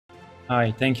Hi,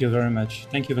 thank you very much.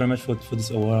 Thank you very much for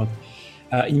this award.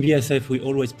 In BSF, we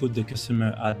always put the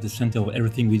customer at the center of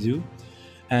everything we do.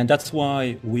 And that's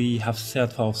why we have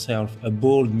set for ourselves a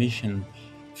bold mission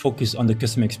focused on the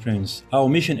customer experience. Our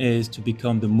mission is to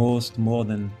become the most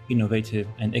modern, innovative,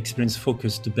 and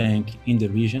experience-focused bank in the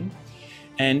region.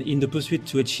 And in the pursuit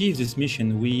to achieve this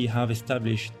mission, we have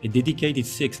established a dedicated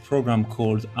CX program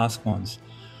called Ask Once.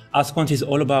 Ask Once is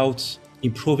all about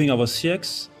improving our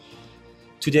CX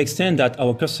to the extent that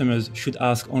our customers should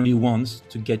ask only once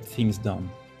to get things done.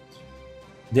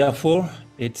 Therefore,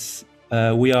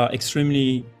 we are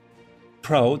extremely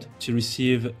proud to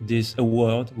receive this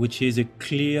award, which is a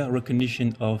clear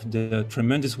recognition of the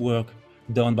tremendous work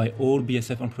done by all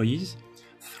BSF employees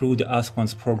through the Ask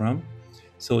Once program.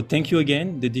 So thank you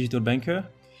again, the Digital Banker,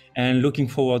 and looking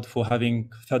forward for having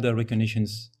further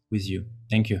recognitions with you.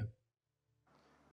 Thank you.